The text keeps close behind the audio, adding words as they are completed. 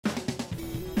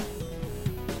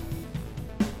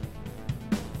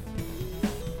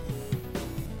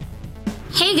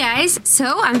Hey guys,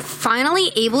 so I'm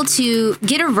finally able to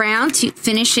get around to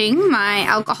finishing my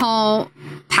alcohol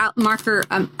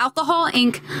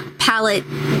ink palette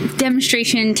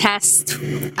demonstration test.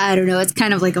 I don't know, it's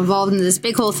kind of like evolved into this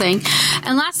big whole thing.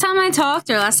 And last time I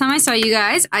saw you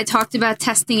guys, I talked about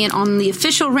testing it on the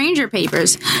official Ranger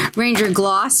papers, Ranger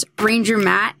Gloss, Ranger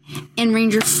Matte, and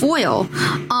Ranger Foil.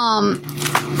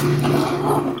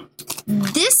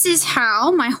 This is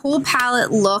how my whole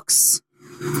palette looks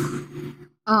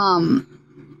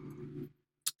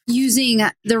using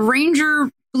the Ranger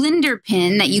blender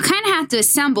pin that you kind of have to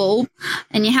assemble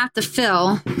and you have to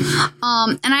fill. And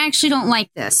I actually don't like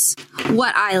this.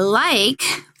 What I like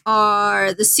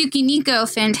are the Tsukiniko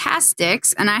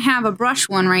Fantastics, and I have a brush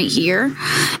one right here,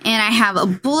 and I have a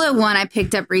bullet one I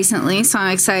picked up recently, so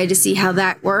I'm excited to see how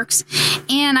that works.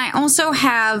 And I also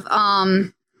have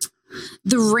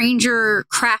the Ranger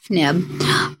craft nib,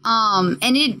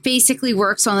 and it basically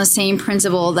works on the same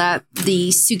principle that the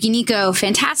Tsukiniko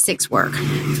Fantastics work.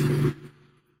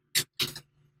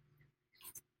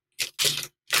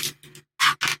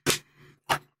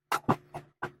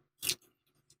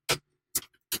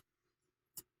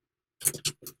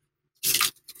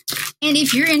 And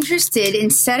if you're interested in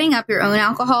setting up your own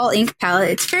alcohol ink palette,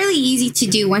 it's fairly easy to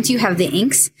do once you have the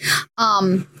inks.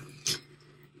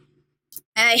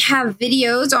 I have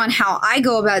videos on how I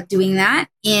go about doing that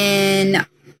on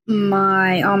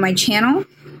my channel.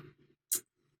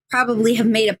 Probably have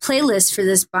made a playlist for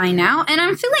this by now. And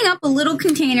I'm filling up a little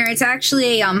container. It's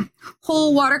actually a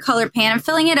whole watercolor pan. I'm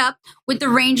filling it up with the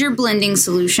Ranger blending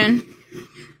solution.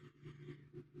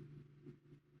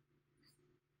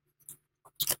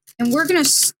 And we're going to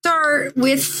start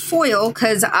with foil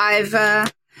because I've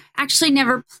actually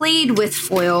never played with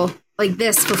foil like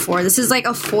this before. This is like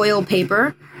a foil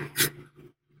paper.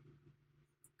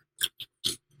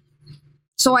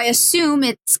 So I assume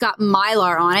it's got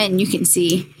Mylar on it and you can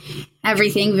see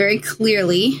everything very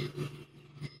clearly.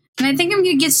 And I think I'm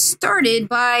going to get started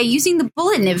by using the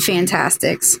bullet nib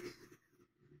Fantastics.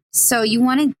 So you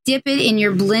want to dip it in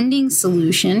your blending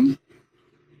solution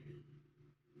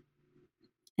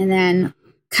and then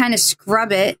kind of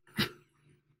scrub it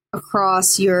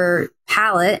across your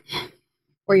palette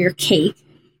or your cake.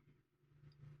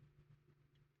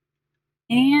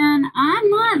 And I'm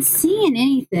not seeing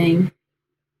anything.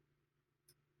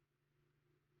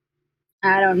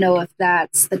 I don't know if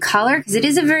that's the color, because it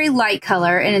is a very light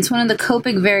color, and it's one of the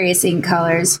Copic Various ink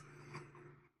colors.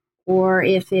 Or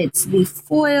if it's the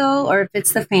foil, or if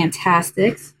it's the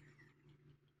Fantastics.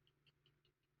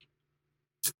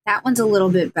 That one's a little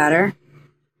bit better.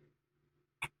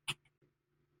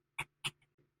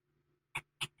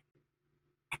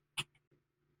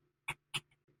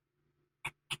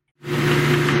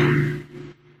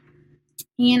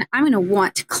 And I'm going to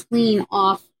want to clean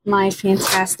off my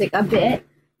Fantastic a bit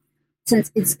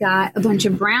since it's got a bunch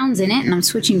of browns in it, and I'm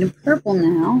switching to purple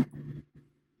now.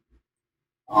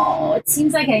 Oh, it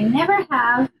seems like I never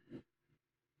have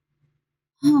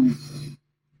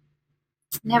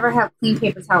clean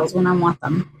paper towels when I want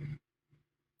them.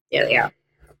 There they are.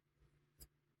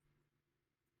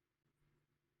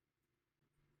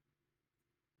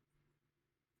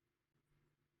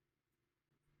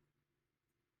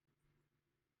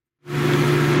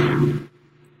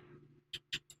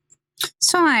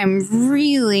 So I'm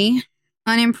really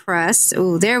unimpressed.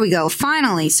 Oh, there we go.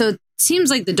 Finally. So it seems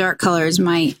like the dark colors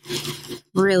might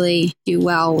really do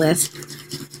well with.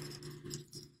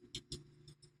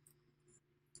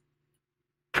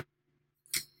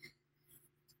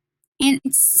 And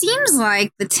it seems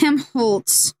like the Tim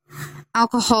Holtz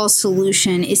alcohol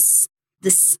solution is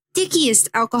the stickiest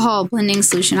alcohol blending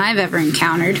solution I've ever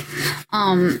encountered.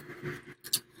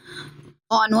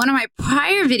 On one of my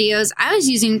prior videos, I was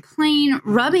using plain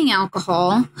rubbing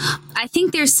alcohol. I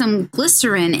think there's some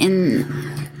glycerin in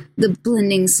the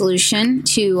blending solution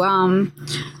to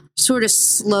sort of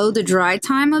slow the dry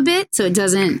time a bit so it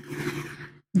doesn't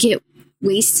get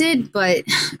wasted. But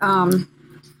you're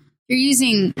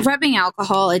using rubbing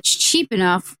alcohol, it's cheap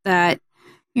enough that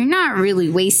you're not really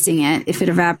wasting it if it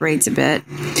evaporates a bit.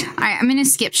 I'm going to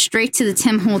skip straight to the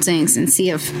Tim Holtz inks and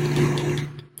see if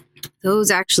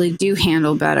those actually do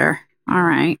handle better. All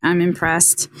right, I'm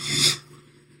impressed.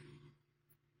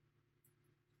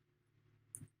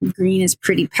 Green is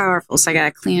pretty powerful, so I gotta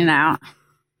clean it out.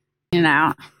 Clean it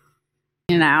out.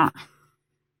 Clean it out.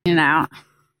 Clean it out.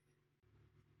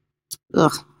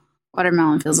 Ugh,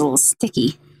 watermelon feels a little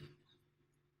sticky.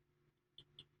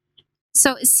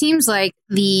 So it seems like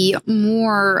the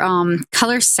more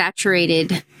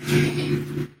color-saturated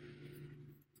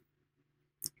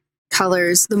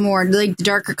colors, the more like the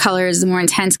darker colors, the more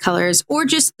intense colors, or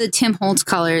just the Tim Holtz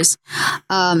colors,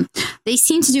 they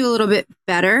seem to do a little bit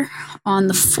better on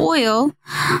the foil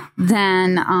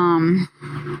than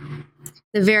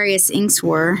the various inks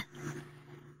were.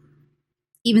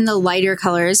 Even the lighter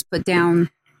colors put down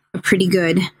a pretty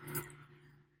good.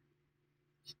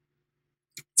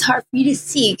 It's hard for you to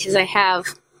see because I have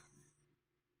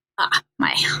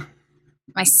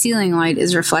my ceiling light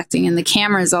is reflecting and the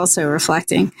camera is also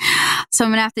reflecting. So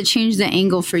I'm going to have to change the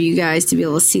angle for you guys to be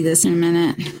able to see this in a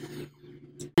minute.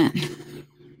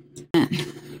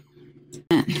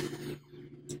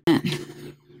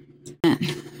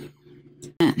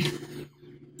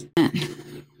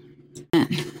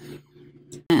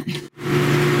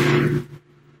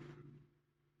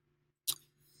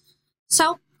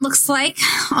 So, looks like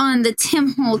on the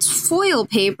Tim Holtz foil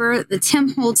paper, the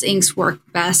Tim Holtz inks work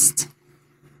best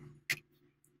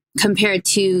compared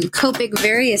to Copic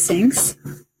various inks.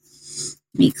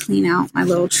 Let me clean out my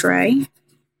little tray.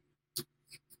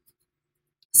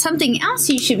 Something else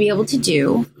you should be able to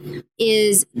do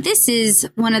is, this is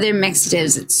one of their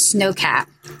mixatives, it's Snowcat,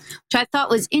 which I thought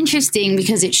was interesting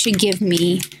because it should give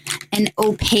me an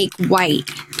opaque white.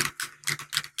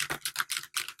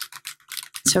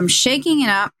 So I'm shaking it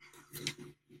up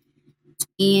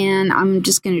and I'm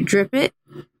just going to drip it.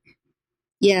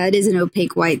 Yeah, it is an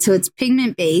opaque white, so it's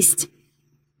pigment based.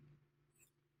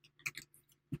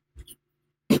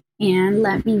 And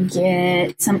let me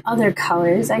get some other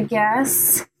colors, I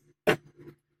guess.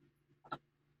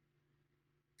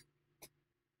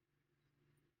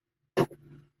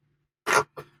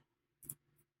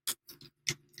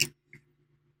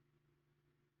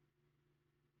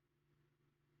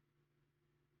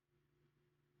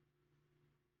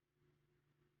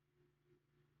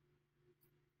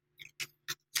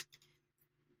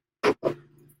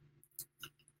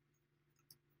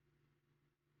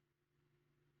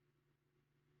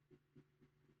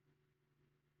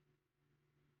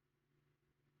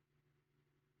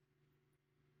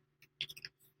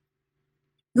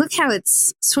 Look how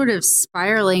it's sort of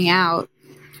spiraling out.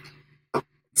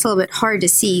 It's a little bit hard to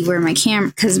see where my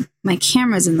because my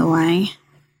camera's in the way.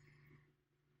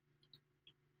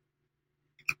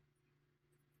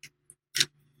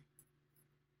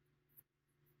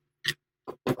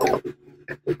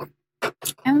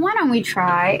 And why don't we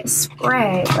try a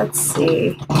spray? Let's see.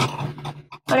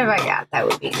 What have I got? That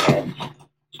would be good.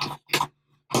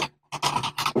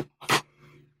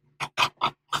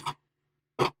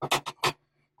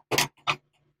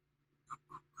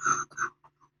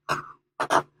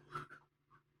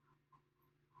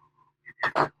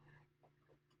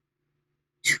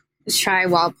 Let's try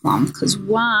Wild Plum, because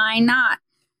why not?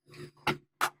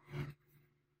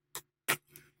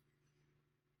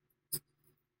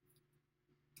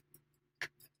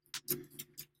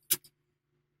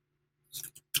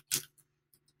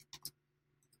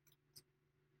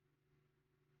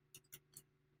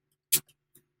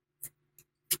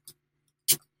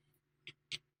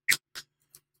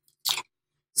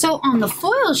 So on the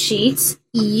foil sheets,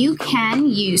 you can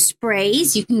use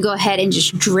sprays. You can go ahead and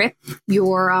just drip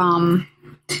your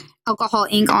alcohol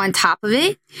ink on top of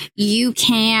it. You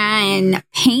can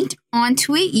paint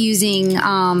onto it using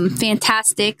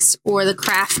Fantastics or the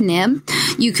craft nib.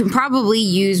 You can probably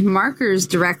use markers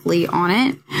directly on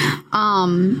it.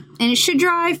 And it should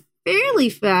dry fairly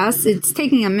fast. It's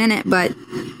taking a minute, but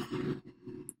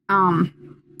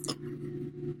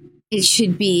it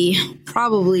should be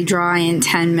probably dry in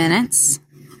 10 minutes.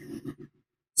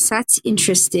 So that's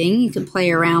interesting. You can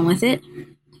play around with it.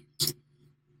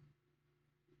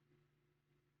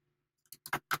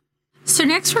 So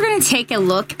next we're going to take a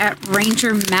look at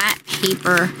Ranger matte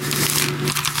paper,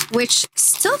 which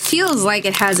still feels like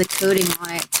it has a coating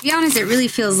on it. To be honest, it really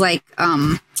feels like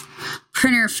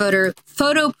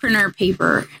photo printer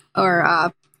paper,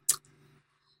 or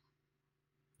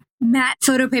matte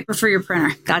photo paper for your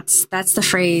printer. That's the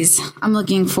phrase I'm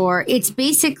looking for. It's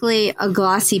basically a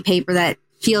glossy paper that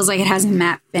feels like it has a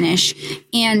matte finish.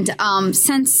 And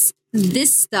since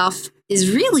this stuff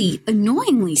is really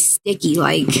annoyingly sticky,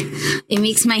 like it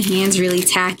makes my hands really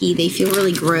tacky, they feel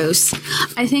really gross,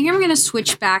 I think I'm going to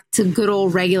switch back to good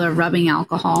old regular rubbing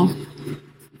alcohol.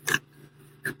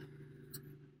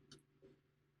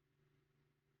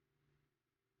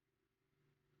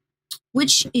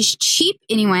 Which is cheap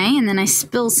anyway, and then I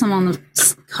spill some on the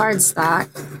cardstock.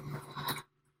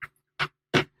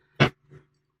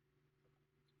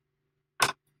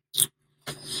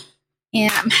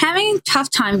 And I'm having a tough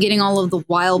time getting all of the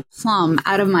Wild Plum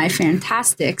out of my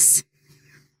Fantastics.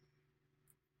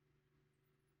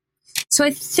 So I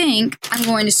think I'm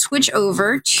going to switch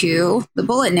over to the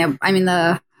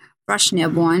the brush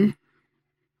nib one,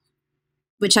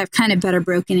 which I've kind of better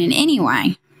broken in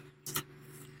anyway.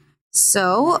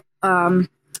 So,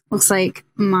 looks like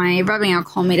my rubbing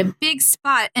alcohol made a big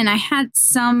spot, and I had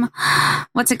some,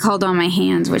 what's it called, on my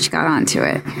hands, which got onto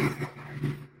it.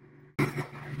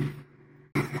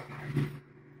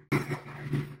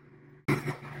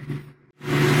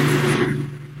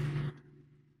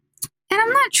 And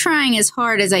I'm not trying as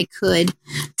hard as I could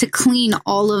to clean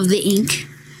all of the ink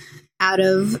out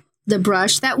of the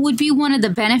brush. That would be one of the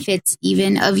benefits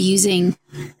even of using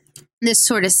this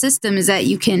sort of system, is that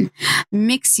you can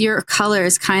mix your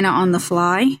colors kind of on the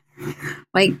fly,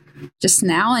 like just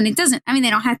now. And it doesn't, I mean, they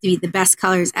don't have to be the best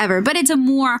colors ever, but it's a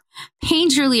more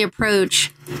painterly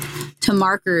approach to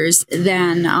markers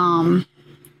than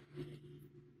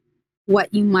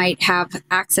what you might have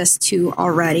access to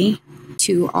already.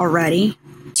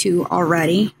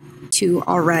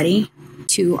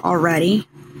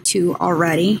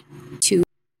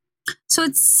 So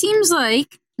it seems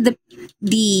like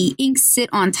the inks sit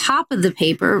on top of the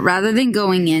paper rather than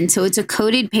going in. So it's a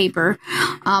coated paper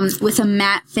with a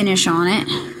matte finish on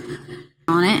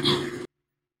it.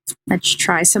 Let's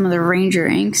try some of the Ranger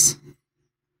inks.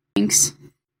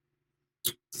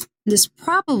 This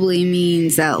probably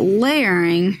means that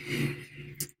layering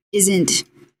isn't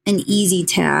an easy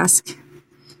task.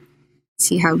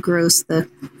 See how gross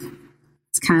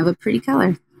it's kind of a pretty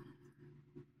color.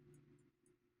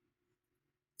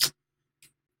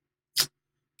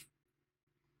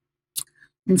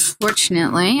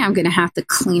 Unfortunately, I'm going to have to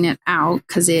clean it out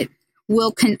because it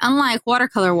will, unlike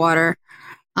watercolor water,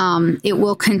 it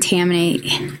will contaminate.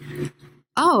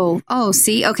 Oh,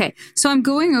 see? Okay. So I'm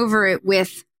going over it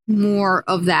with more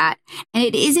of that, and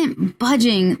it isn't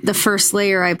budging the first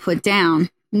layer I put down.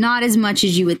 Not as much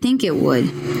as you would think it would.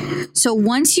 So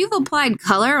once you've applied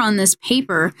color on this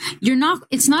paper,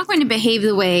 it's not going to behave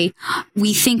the way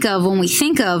we think of when we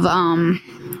think of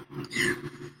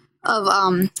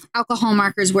alcohol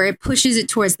markers, where it pushes it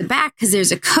towards the back because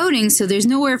there's a coating, so there's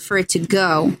nowhere for it to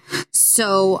go.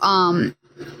 So, and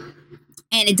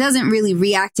it doesn't really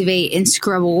reactivate and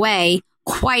scrub away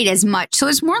quite as much. So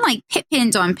it's more like pit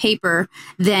pins on paper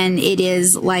than it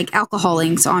is like alcohol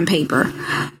inks on paper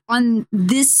on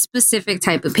this specific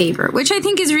type of paper, which I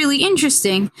think is really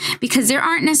interesting because there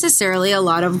aren't necessarily a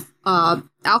lot of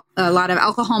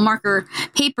alcohol marker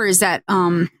papers that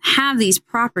have these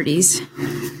properties.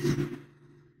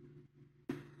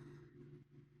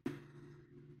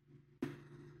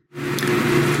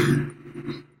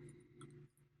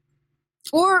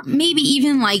 Or maybe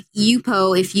even like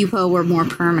Yupo, if Yupo were more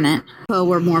permanent.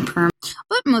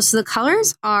 But most of the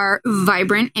colors are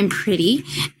vibrant and pretty,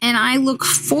 and I look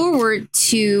forward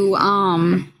to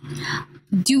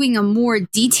doing a more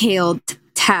detailed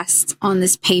test on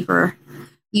this paper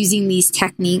using these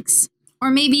techniques,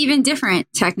 or maybe even different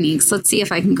techniques. Let's see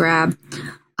if I can grab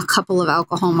a couple of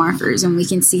alcohol markers and we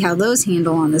can see how those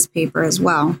handle on this paper as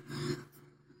well.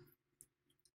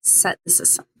 Set this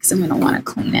aside because I'm going to want to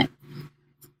clean it.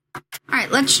 All right,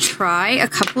 let's try a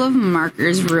couple of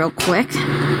markers real quick.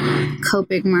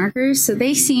 Copic markers. So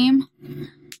they seem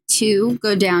to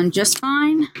go down just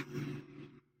fine.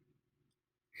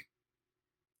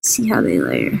 See how they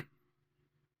layer.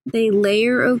 They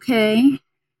layer okay.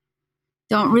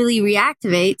 Don't really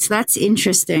reactivate, so that's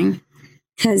interesting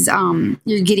because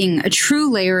you're getting a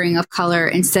true layering of color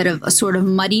instead of a sort of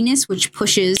muddiness, which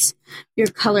pushes your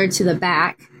color to the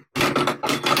back.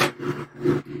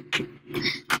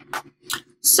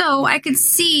 So I could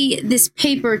see this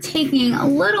paper taking a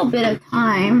little bit of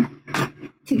time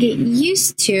to get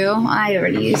used to. I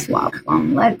already used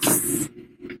Wacom.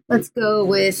 Let's go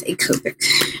with a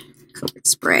Copic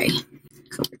spray.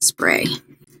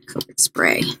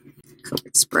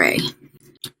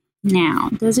 Now,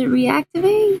 does it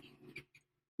reactivate?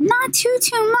 Not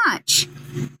too much.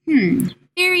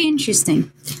 Very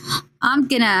interesting. I'm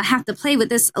gonna have to play with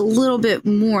this a little bit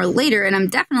more later, and I'm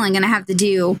definitely gonna have to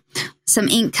do some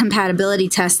ink compatibility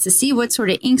tests to see what sort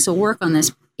of inks will work on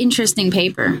this interesting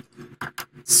paper.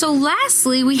 So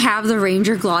lastly, we have the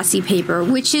Ranger glossy paper,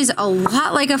 which is a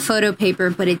lot like a photo paper,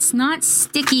 but it's not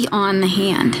sticky on the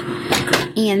hand.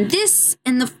 And this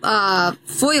and the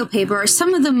foil paper are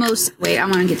some of the most, I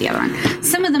want to get the other one.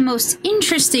 Some of the most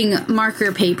interesting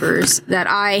marker papers that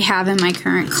I have in my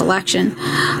current collection.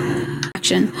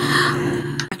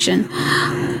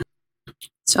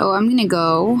 So I'm going to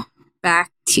go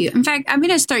back to, in fact, I'm going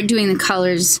to start doing the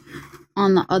colors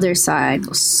on the other side.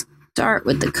 We'll start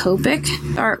with the Copic.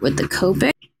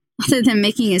 Other than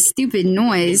making a stupid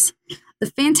noise, the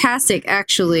Fantastic,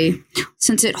 actually,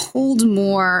 since it holds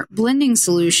more blending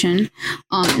solution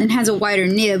and has a wider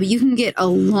nib, you can get a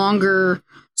longer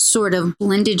sort of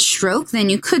blended stroke than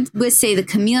you could with, say, the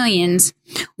Chameleons,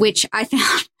 which I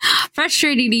found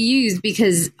frustrating to use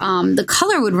because the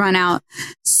color would run out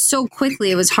so quickly.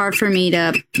 It was hard for me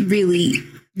to really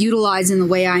utilize in the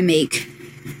way I make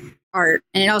art,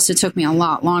 and it also took me a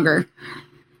lot longer.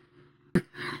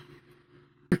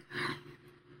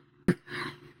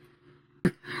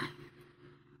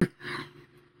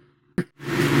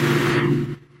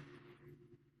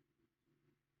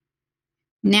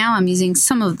 Now I'm using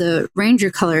some of the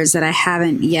Ranger colors that I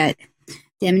haven't yet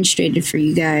demonstrated for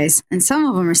you guys. And some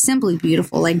of them are simply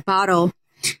beautiful. Like Bottle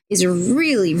is a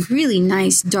really, really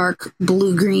nice dark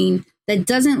blue-green that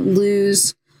doesn't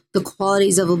lose the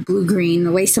qualities of a blue-green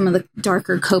the way some of the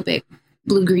darker Copic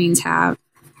blue-greens have.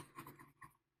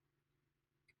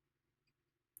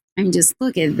 I mean, just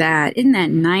look at that. Isn't that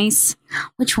nice?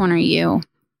 Which one are you?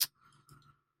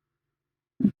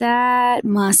 That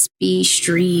must be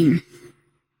Stream.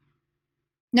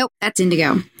 Nope, that's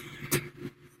Indigo.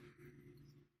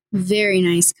 Very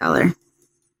nice color.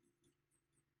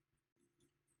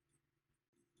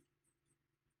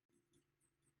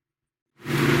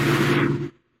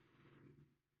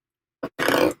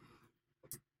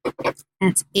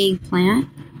 That's Eggplant.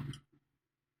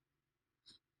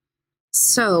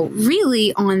 So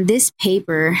really on this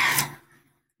paper,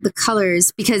 the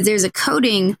colors, because there's a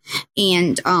coating,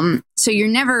 and so you're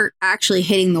never actually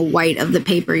hitting the white of the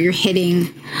paper. You're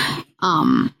hitting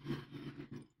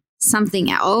something.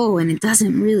 Oh, and it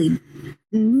doesn't really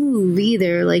move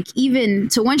either. Like, even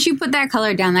so, once you put that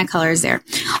color down, that color is there.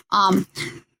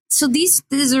 So these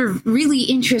are really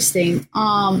interesting.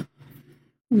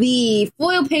 The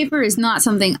foil paper is not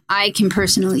something I can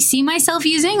personally see myself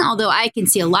using, although I can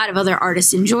see a lot of other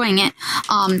artists enjoying it.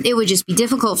 It would just be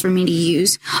difficult for me to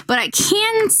use, but I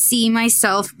can see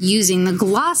myself using the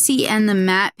glossy and the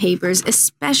matte papers,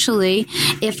 especially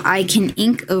if I can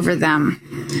ink over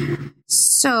them.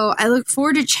 So I look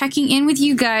forward to checking in with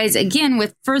you guys again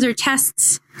with further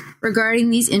tests regarding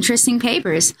these interesting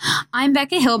papers. I'm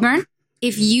Becca Hilburn.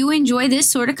 If you enjoy this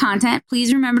sort of content,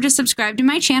 please remember to subscribe to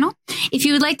my channel. If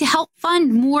you would like to help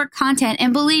fund more content,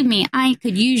 and believe me, I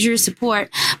could use your support,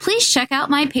 please check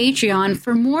out my Patreon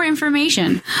for more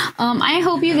information. I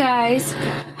hope you guys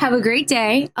have a great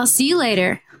day. I'll see you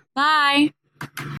later. Bye.